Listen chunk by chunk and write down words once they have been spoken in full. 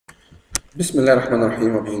بسم الله الرحمن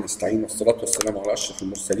الرحيم وبه نستعين والصلاة والسلام على أشرف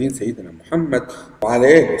المرسلين سيدنا محمد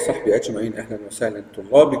وعلى آله وصحبه أجمعين. أهلا وسهلا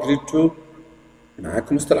طلاب جريد 2.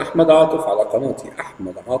 معاكم مستر احمد عاطف على قناتي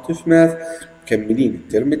احمد عاطف ماث، مكملين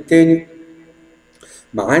الترم الثاني.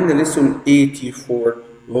 معانا ليسون 84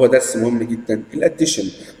 وهو درس مهم جدا، الاديشن.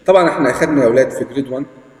 طبعا احنا اخدنا يا اولاد في جريد 1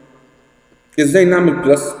 ازاي نعمل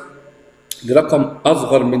بلس لرقم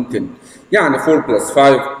اصغر من 10، يعني 4 بلس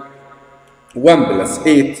 5 1 بلس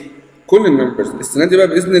 8 كل النمبرز. السنه دي بقى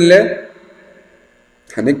باذن الله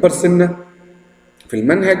هنكبر سنه في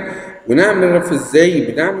المنهج ونعرف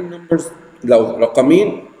ازاي بنعمل نمبرز لو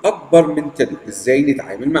رقمين اكبر من 10 ازاي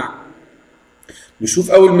نتعامل معاهم.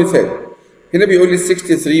 نشوف اول مثال. هنا بيقول لي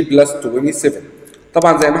 63 بلس 27.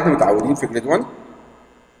 طبعا زي ما احنا متعودين في جريد 1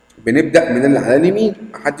 بنبدا من اللي على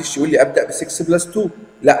اليمين، محدش يقول لي ابدا ب 6 بلس 2،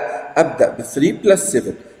 لا ابدا ب 3 بلس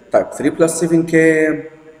 7. طيب 3 بلس 7 كام؟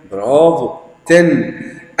 برافو 10.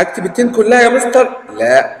 اكتب ال 10 كلها يا مستر؟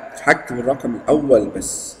 لا، هكتب الرقم الاول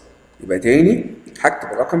بس. يبقى تاني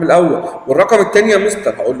هكتب الرقم الاول، والرقم الثاني يا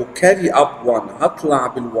مستر هقول له كاري اب 1،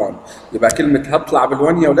 هطلع بال1. يبقى كلمه هطلع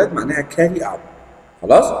بال1 يا اولاد معناها كاري اب.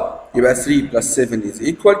 خلاص؟ يبقى 3 بلس 7 is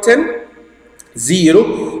equal 10.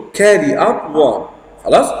 0 carry up 1.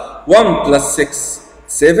 خلاص؟ 1 بلس 6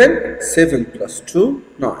 7. 7 بلس 2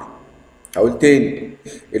 9. هقول تاني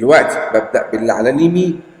الوقت ببدأ باللي على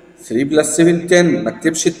اليمين. 3 بلس 7 10. ما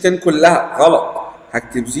اكتبش ال 10 كلها، غلط.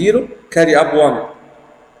 هكتب 0 carry up 1.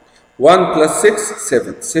 1 بلس 6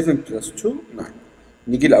 7. 7 بلس 2 9.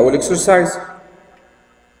 نيجي لأول اكسرسايز.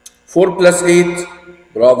 4 بلس 8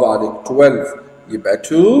 برافو عليك 12. يبقى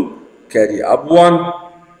 2 carry up 1.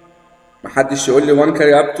 محدش يقول لي 1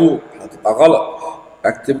 carry up 2، هتبقى غلط.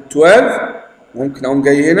 اكتب 12. ممكن اقوم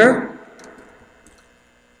جاي هنا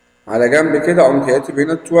على جنب كده اقوم كاتب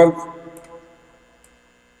هنا 12.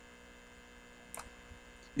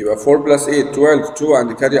 يبقى 4 بلس 8 12 2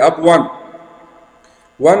 and carry up 1.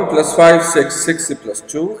 1 بلس 5 6. 6 بلس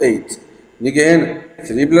 2 8. نيجي هنا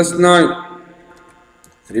 3 بلس 9.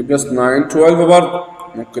 3 بلس 9 12 برضه.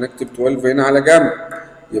 ممكن اكتب 12 هنا على جنب.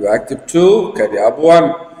 يبقى اكتب 2 carry up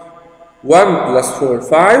 1. 1 بلس 4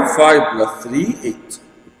 5. 5 بلس 3 8.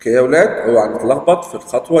 اوكي يا اولاد، اوعى نتلخبط في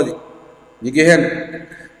الخطوه دي. نيجي هنا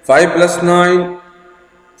 5 بلس 9.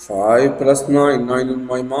 5 بلس 9. 9 in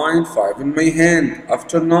my mind. 5 in my hand.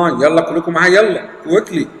 After 9 يلا كلكم معايا يلا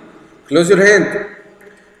quickly. Close your hand.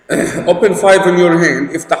 Open 5 in your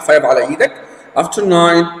hand. افتح 5 على ايدك. After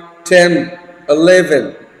 9 10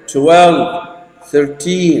 11 12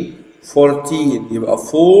 13 14. يبقى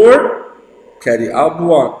 4 carry up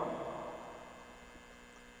 1.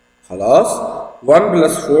 خلاص؟ 1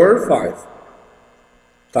 بلس 4 5.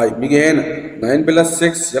 طيب نيجي هنا 9 بلس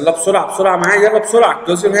 6. يلا بسرعة بسرعة معايا يلا بسرعة.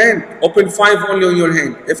 Close your hand. Open 5 only on your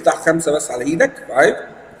hand. افتح 5 بس على ايدك. 5.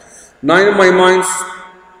 9 in my mind.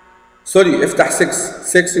 سوري افتح 6.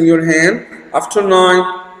 6 in your hand. After 9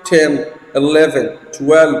 10 11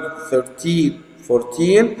 12 13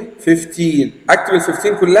 14 15. اكتب ال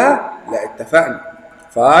 15 كلها؟ لا اتفقنا.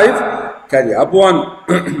 5 carry up 1.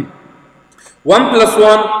 1 plus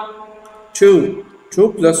 1 2.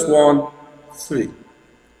 2 plus 1 3.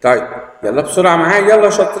 طيب يلا بسرعة معايا يلا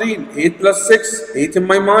شاطرين. 8 plus 6. 8 in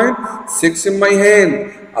my mind. 6 in my hand.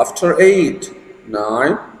 After 8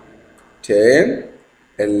 9 10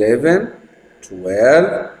 11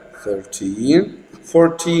 12 13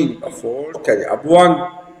 14. 4 carry up 1.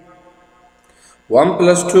 1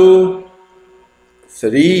 plus 2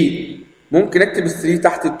 3. ممكن اكتب ال 3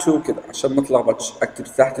 تحت ال 2 كده عشان ما اتلخبطش. اكتب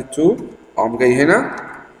تحت ال 2 اقوم جاي هنا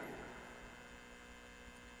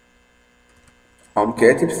اقوم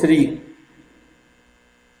كاتب 3.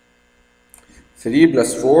 3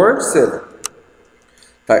 بلس 4 7.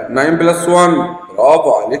 طيب 9 بلس 1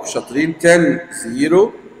 برافو عليكم شاطرين 10.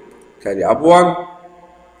 0 carry up 1.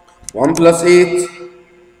 1 بلس 8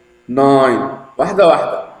 9. واحدة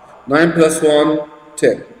واحدة. 9 بلس 1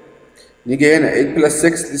 10. نيجي هنا 8 بلس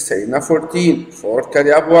 6 لسه هنا 14. 4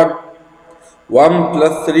 carry up 1. 1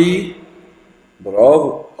 بلس 3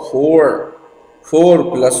 برافو 4. 4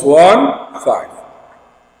 بلس 1 5.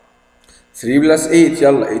 3 بلس 8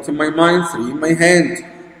 يلا 8 in my mind. 3 in my hand.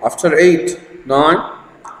 After 8 9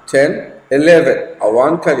 10 11.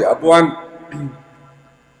 1 carry up 1.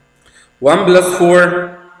 1 بلس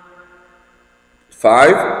 4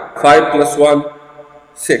 5. 5 بلس 1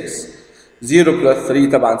 6. 0 بلس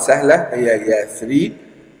 3 طبعا سهلة هي 3.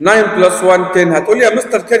 9 بلس 1 10. هتقول لي يا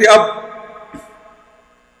مستر كاري اب.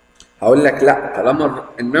 هقول لك لا، طالما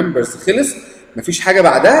النمبرز خلص مفيش حاجة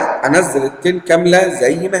بعدها انزل ال 10 كاملة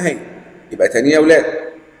زي ما هي. يبقى تاني يا ولاد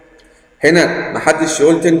هنا محدش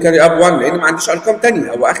يقول 10 كاري اب 1 لان ما عنديش ارقام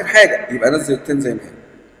تانية، هو اخر حاجة. يبقى انزل ال 10 زي ما هي.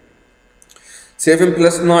 7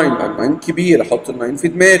 plus 9 يبقى 9 كبير، احط ال 9 في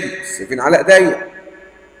دماغي، 7 على ايديا.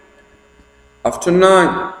 After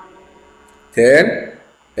 9 10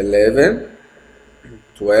 11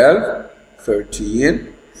 12 13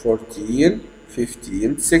 14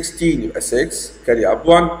 15 16 يبقى 6 carry up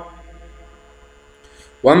 1.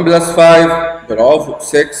 1 plus 5 برافو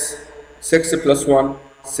 6. 6 plus 1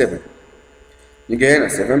 7. نيجي هنا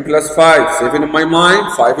 7 plus 5 7 in my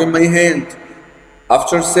mind 5 in my hand.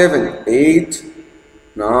 After 7 8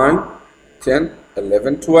 9 10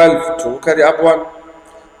 11 12 2 carry up 1.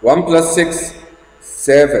 1 plus 6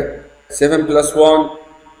 7. 7 plus 1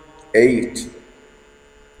 8.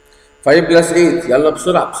 5 plus 8 يلا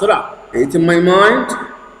بسرعة بسرعة. 8 in my mind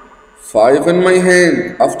 5 in my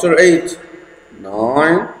hand. After 8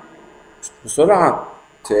 9 بسرعة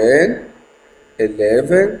 10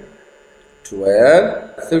 11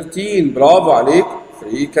 12 13 برافو عليك.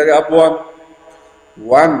 3 carry up 1.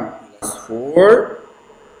 1 plus 4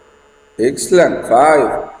 excellent.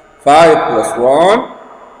 5 plus 1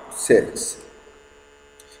 6.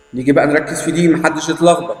 نيجي بقى نركز في دي محدش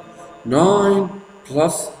يتلخبط. 9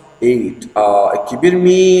 plus 8 الكبير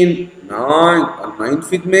مين؟ 9. 9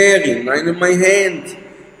 في دماغي. 9 in my hand.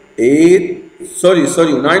 8 sorry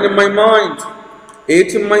 9 in my mind.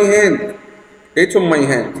 8 in my hand. 8 in my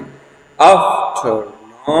hand. After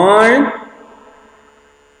 9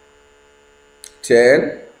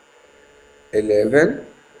 10 11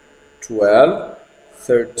 12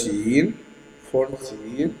 13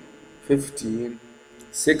 14 15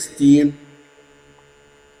 16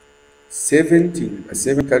 17 يبقى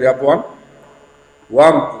 7 carry up 1.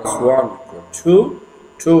 1 plus 1 equal 2.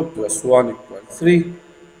 2 plus 1 equal 3.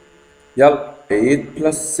 يلا 8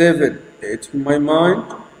 plus 7. 8 in my mind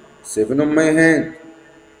 7 on my hand.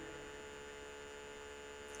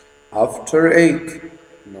 After 8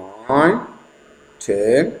 9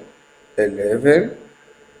 10 11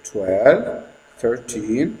 12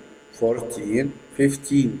 13 14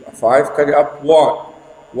 15 يبقى 5 carry up 1.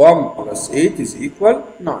 1 plus 8 is equal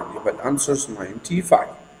 9 يبقى الانسر 95.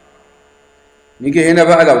 نيجي هنا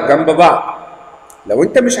بقى لو جنب بعض، لو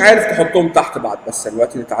انت مش عارف تحطهم تحت بعض بس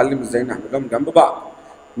دلوقتي نتعلم ازاي نعملهم جنب بعض.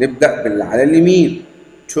 نبدأ باللي على اليمين.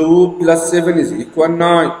 2 plus 7 is equal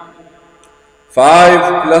 9.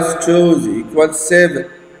 5 plus 2 is equal 7.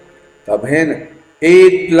 طب هنا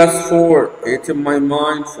 8 plus 4 8 in my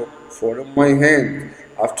mind 4 in my hand.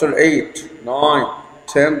 After 8 9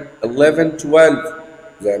 10 11 12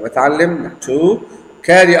 زي ما اتعلمنا. 2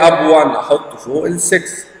 carry up 1 احطه فوق ال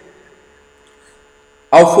 6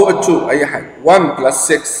 او فوق ال 2 اي حاجه. 1 plus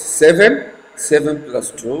 6 7. 7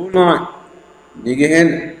 plus 2 9. نيجي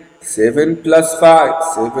هنا 7 plus 5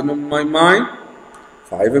 7 in my mind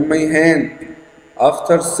 5 in my hand.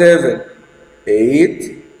 After 7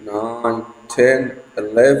 8 9 10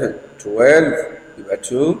 11 12 يبقى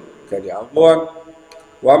 2 carry up 1.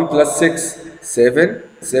 1 plus 6 7.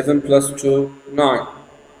 7 plus 2 9.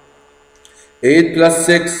 8 plus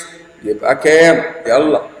 6 يبقى كام؟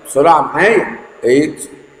 يلا بسرعة معايا. 8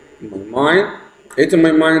 in my mind 8 in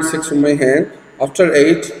my mind 6 in my hand. After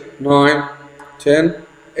 8 9 10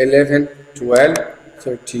 11 12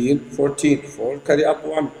 13 14 4 carry up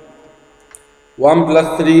 1. 1 plus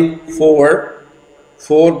 3 4.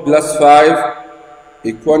 4 plus 5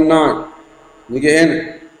 equal 9. نيجي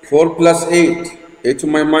هنا 4 plus 8. 8 in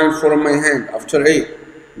my mind 4 in my hand. After 8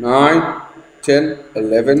 9 10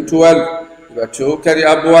 11 12 يبقى 2 carry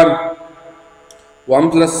up 1.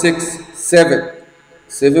 1 plus 6 7.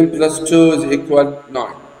 7 plus 2 is equal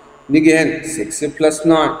 9. نيجي هنا 6 plus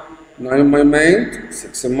 9. 9 in my mind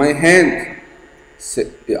 6 in my hand.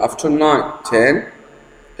 After 9 10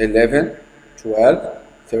 11 12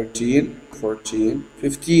 13 14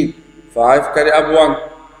 15 5 carry up 1.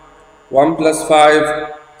 1 plus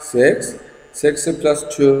 5 6. 6 plus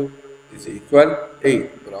 2 is equal 8.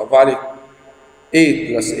 برافو عليك. 8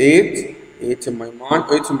 plus 8 8 in my mind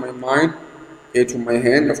 8 in my mind 8 in my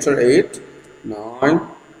hand. After 8 9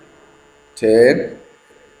 10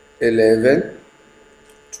 11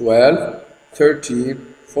 12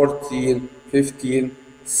 13 14 15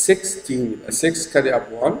 16 يبقى 6 carry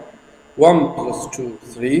up 1. 1 plus 2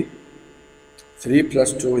 3. 3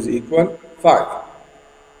 plus 2 is equal 5.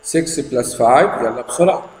 6 plus 5 يلا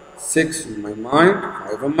بسرعة. 6 in my mind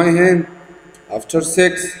 5 in my hand. After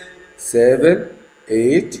 6 7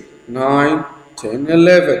 8 9 10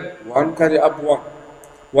 11 1 carry up 1.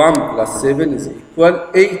 1 plus 7 is equal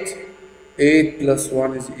 8. 8 plus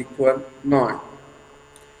 1 is equal 9.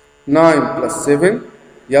 9 plus 7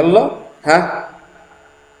 يلا ها.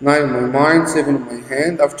 9 in my mind 7 in my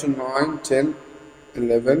hand. After 9 10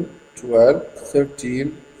 11 12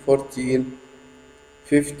 13 14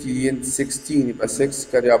 15 16 يبقى 6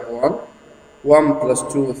 carry up 1. 1 plus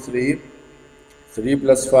 2 3. 3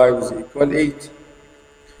 plus 5 is equal 8.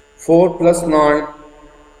 4 plus 9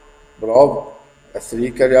 برافو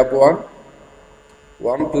 3 carry up 1.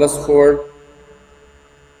 1 plus 4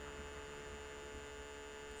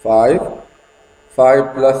 5.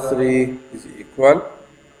 5 plus 3 is equal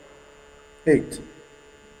 8.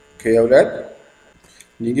 اوكي يا ولاد،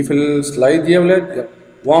 نيجي في السلايد دي يا ولاد.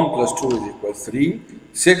 1 plus 2 is equal 3.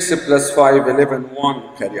 6 plus 5 11.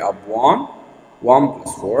 1 carry up 1. 1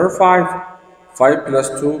 plus 4 5. 5 plus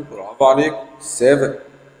 2 برافو عليك 7.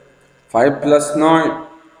 5 plus 9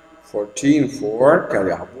 14. 4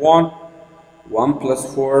 carry up 1. 1 plus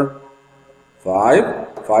 4 5.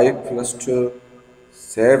 5 plus 2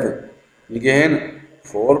 7. نيجي هنا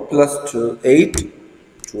 4 plus 2 8.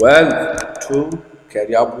 12. 2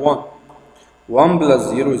 carry up 1. 1 plus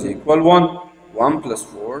 0 is equal 1. 1 plus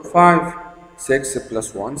 4 5. 6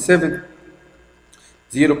 plus 1 7.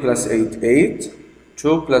 0 plus 8 8.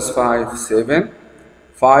 2 plus 5 7.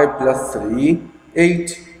 5 plus 3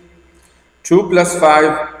 8. 2 plus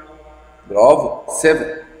 5 برافو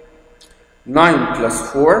 7. 9 plus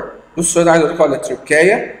 4. بصوا ده عايز اقول لكم على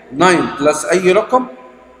تركايه. 9 plus اي رقم،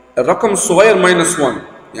 الرقم الصغير minus 1.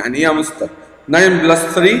 يعني ايه يا مستر؟ 9 plus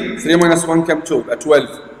 3. 3 minus 1 كام؟ 2 يبقى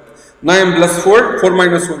 12. 9 plus 4. 4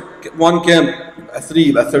 minus 1 كام؟ يبقى 3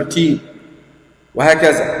 يبقى 13.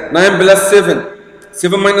 وهكذا. 9 plus 7.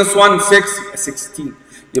 7 minus 1 6 يبقى 16.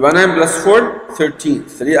 يبقى 9 plus 4 13.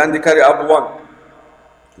 3 and carry up 1.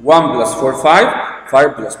 1 plus 4 5.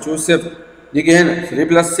 5 plus 2 7. نيجي هنا 3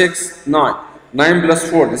 plus 6 9. 9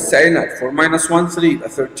 plus 4 لسه قايلها 4 minus 1 3 يبقى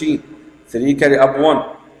 13. 3 carry up 1.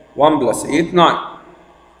 1 plus 8 9.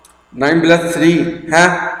 9 plus 3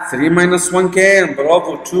 ها 3 minus 1 كام؟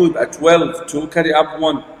 برافو 2 يبقى 12. 2 carry up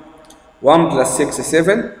 1. 1 plus 6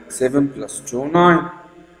 7. 7 plus 2 9.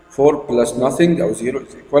 4 plus nothing أو 0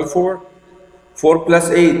 is equal 4. 4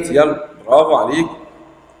 plus 8 يلا برافو عليك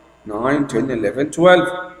 9 10 11 12.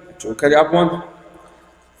 2 carry up 1.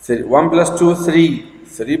 1 plus 2 3.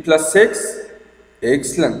 3 plus 6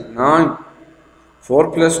 excellent 9.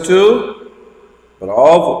 4 plus 2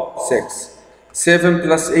 برافو 6. 7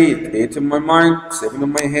 plus 8. 8 in my mind. 7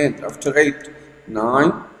 in my hand. After 8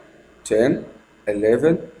 9 10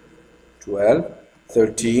 11 12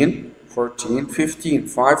 13 14 15.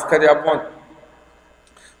 5 carry up 1.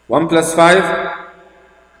 1 plus 5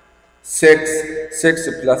 6. 6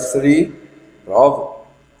 plus 3 برافو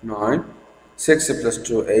 9. 6 plus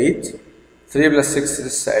 2 8. 3 plus 6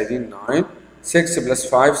 لسه قايلين 9. 6 plus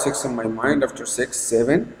 5 6 in my mind. After 6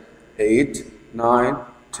 7 8 9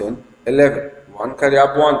 10 11. 1 carry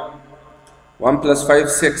up 1. 1 plus 5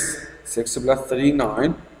 6. 6 plus 3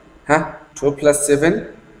 9. ها 2 plus 7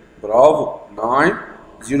 برافو 9.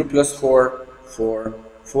 0 plus 4 4.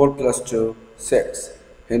 4 plus 2 6.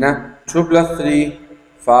 هنا 2 plus 3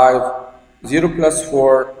 5. 0 plus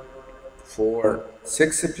 4 4.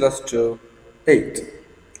 6 plus 2 8.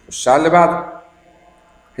 خش على اللي بعده.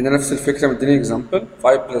 هنا نفس الفكرة مديني example.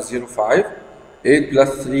 5 plus 0 5. 8 plus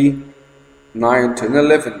 3 9 10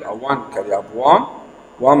 11. يبقى 1 carry up 1.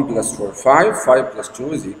 1 plus 4 5. 5 plus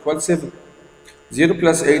 2 is equal 7. 0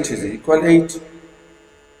 plus 8 is equal 8.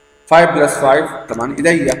 5 plus 5 طبعا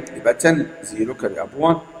ايديا يبقى 10. 0 carry up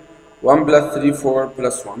 1. 1 plus 3 4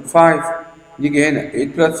 plus 1 5. نيجي هنا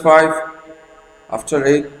 8 plus 5. After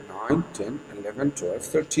 8 9 10 11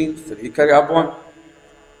 12 13. 3 carry up 1.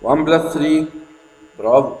 1 plus 3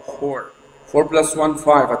 برافو 4. 4 plus 1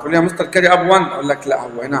 5. هتقول لي يا مستر كاري اب 1. اقول لك لا،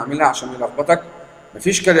 هو هنا هعملها عشان يلخبطك.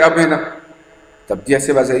 مفيش كاري اب هنا. طب دي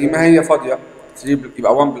هسيبها زي ما هي فاضيه. 3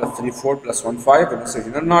 يبقى 1 plus 3 4 plus 1 5. ونسيب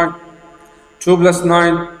هنا 9. 2 plus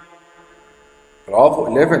 9 برافو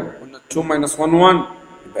 11. قلنا 2 minus 1 1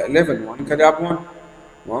 يبقى 11. 1 كاري اب 1.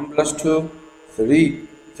 1 plus 2 3.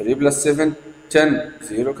 3 plus 7 10.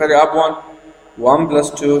 0 كاري اب 1. 1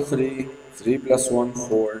 plus 2 3. 3 plus 1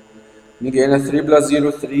 4. نيجي هنا 3 plus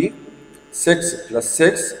 0 3. 6 plus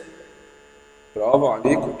 6 برافو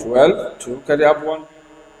عليكم 12. 2 carry up 1.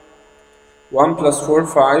 1 plus 4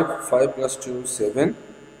 5. 5 plus 2 7.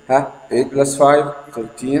 ها 8 plus 5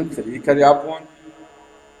 13. 3 carry up 1.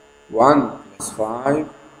 1 plus 5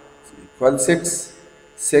 is equal 6.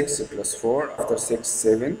 6 plus 4 after 6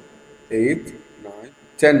 7 8 9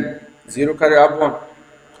 10. 0 carry up 1.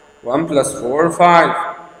 1 plus 4 5.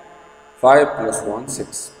 5 plus 1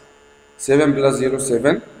 6. 7 plus 0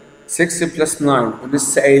 7. 6 plus 9.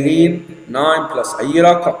 ولسه قايلين 9 plus أي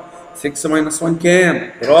رقم. 6 minus 1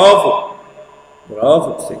 كام؟ برافو.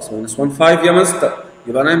 برافو 6 minus 1 5 يا مستر.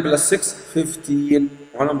 يبقى 9 plus 6 15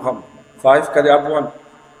 وأنا مغمض. 5 carry up 1.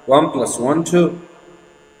 1 plus 1 2.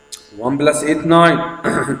 1 plus 8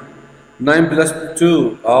 9 9 plus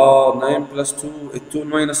 2 9 plus 2 2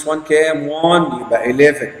 minus 1 كام 1 يبقى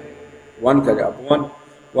 11 1 carry up 1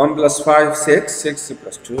 1 plus 5 6 6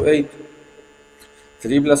 plus 2 8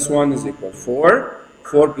 3 plus 1 is equal 4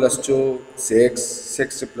 4 plus 2 6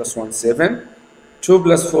 6 plus 1 7 2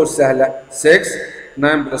 plus 4 سهلة 6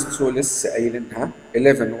 9 plus 2 لسه قايلينها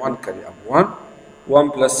 11 1 carry up 1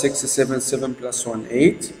 1 plus 6 7 7 plus 1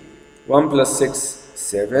 8 1 plus 6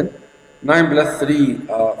 7 9 plus 3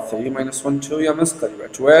 3 minus 1 2 يا مستر يبقى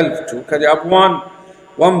 12 2 carry up 1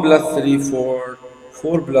 1 plus 3 4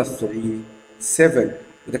 4 plus 3 7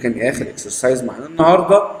 وده كان آخر اكسرسايز معانا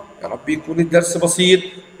النهارده. يا رب يكون الدرس بسيط.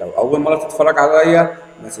 لو أول مرة تتفرج عليا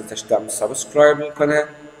ما تنساش تعمل سبسكرايب للقناة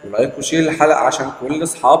ولايك وشير الحلقة عشان كل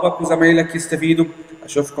أصحابك وزمايلك يستفيدوا.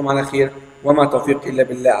 أشوفكم على خير وما توفيق إلا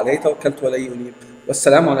بالله، عليه توكلت وإليه أنيب،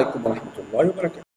 والسلام عليكم ورحمة الله وبركاته.